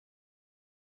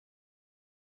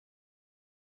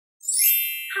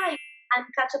Hi, I'm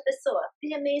Katia Pessoa,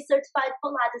 PMA certified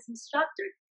Pilates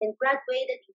instructor and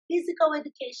graduated in physical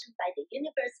education by the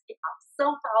University of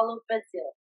São Paulo,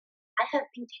 Brazil. I have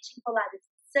been teaching Pilates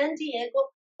in San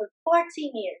Diego for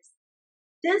 14 years.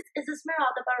 This is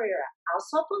Esmeralda Barrera,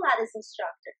 also a Pilates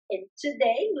instructor, and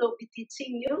today we'll be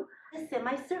teaching you the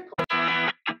semicircle.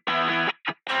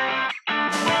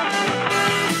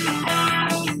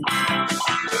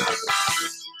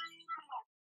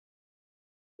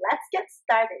 Let's get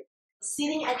started.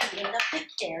 Sitting at the end of the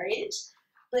carriage,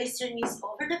 place your knees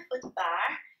over the foot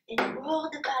bar and roll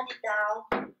the body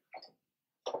down,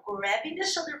 grabbing the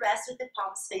shoulder rest with the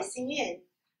palms facing in.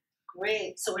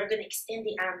 Great. So we're going to extend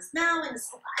the arms now and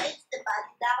slide the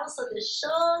body down so the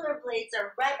shoulder blades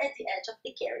are right at the edge of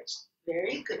the carriage.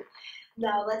 Very good.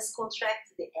 Now let's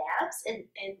contract the abs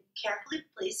and carefully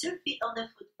place your feet on the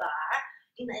foot bar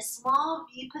in a small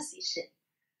V position.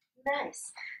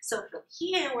 Nice. So from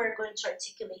here, we're going to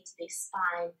articulate the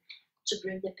spine to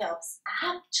bring the pelvis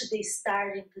up to the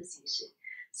starting position.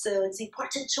 So it's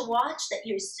important to watch that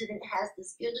your student has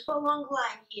this beautiful long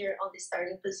line here on the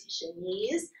starting position.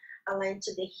 Knees aligned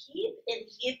to the hip and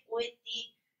hip with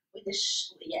the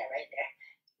right there.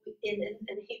 And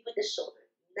hip with the shoulder.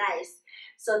 Nice.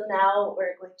 So now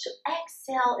we're going to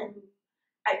exhale and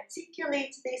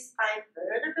articulate the spine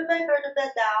vertebra by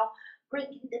vertebra down,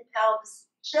 bringing the pelvis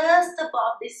just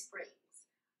above the springs.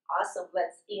 Awesome.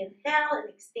 Let's inhale and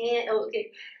extend.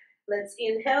 Okay. Let's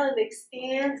inhale and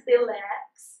extend the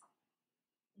legs.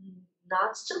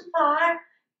 Not too far.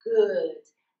 Good.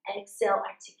 Exhale,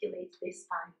 articulate the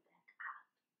spine back up.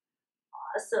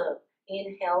 Awesome.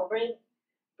 Inhale, bring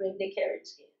the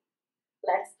carriage in.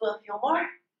 Let's do a few more.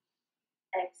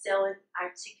 Exhale and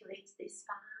articulate the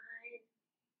spine.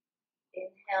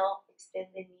 Inhale, extend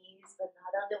the knees, but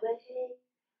not all the way.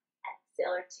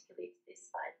 Exhale, articulate the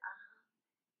spine up.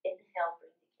 Inhale,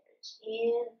 bring the carriage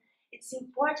in. It's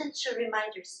important to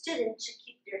remind your student to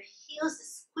keep their heels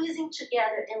squeezing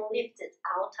together and lifted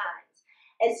all times.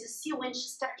 As you see, when you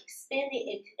start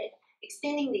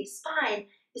extending the spine,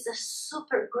 is a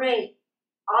super great,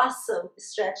 awesome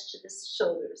stretch to the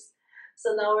shoulders.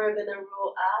 So now we're gonna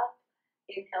roll up.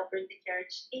 Inhale, bring the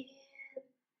carriage in.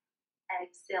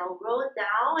 Exhale, roll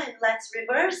down, and let's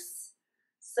reverse.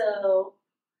 So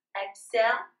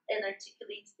exhale and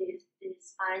articulate the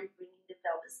spine, bringing the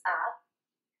pelvis up.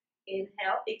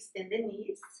 Inhale, extend the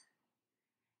knees.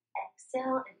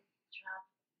 Exhale and drop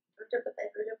vertebra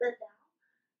by vertebra down,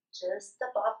 just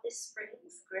above the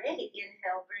springs. Great.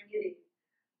 Inhale, bring it in.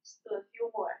 Just do a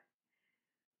few more.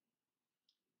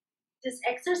 This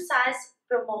exercise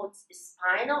promotes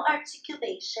spinal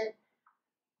articulation,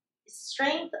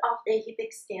 strength of the hip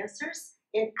extensors,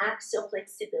 and axial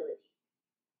flexibility.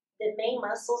 The main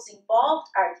muscles involved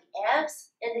are the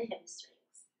abs and the hamstrings.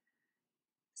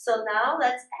 So now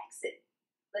let's exit.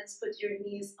 Let's put your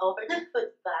knees over the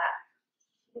foot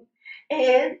bar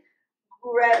and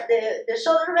grab the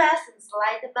shoulder rest and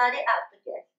slide the body up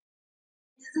again.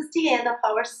 This is the end of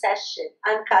our session.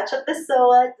 I'm Katia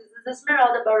Pessoa. This is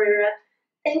Esmeralda Barrera.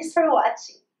 Thanks for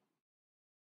watching.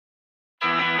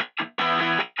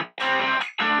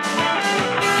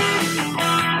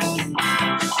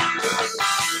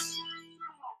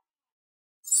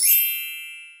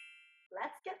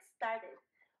 Let's get started.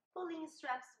 Pulling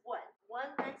straps 1.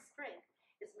 One nice spring.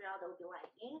 Esmeralda will be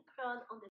lying in prone on the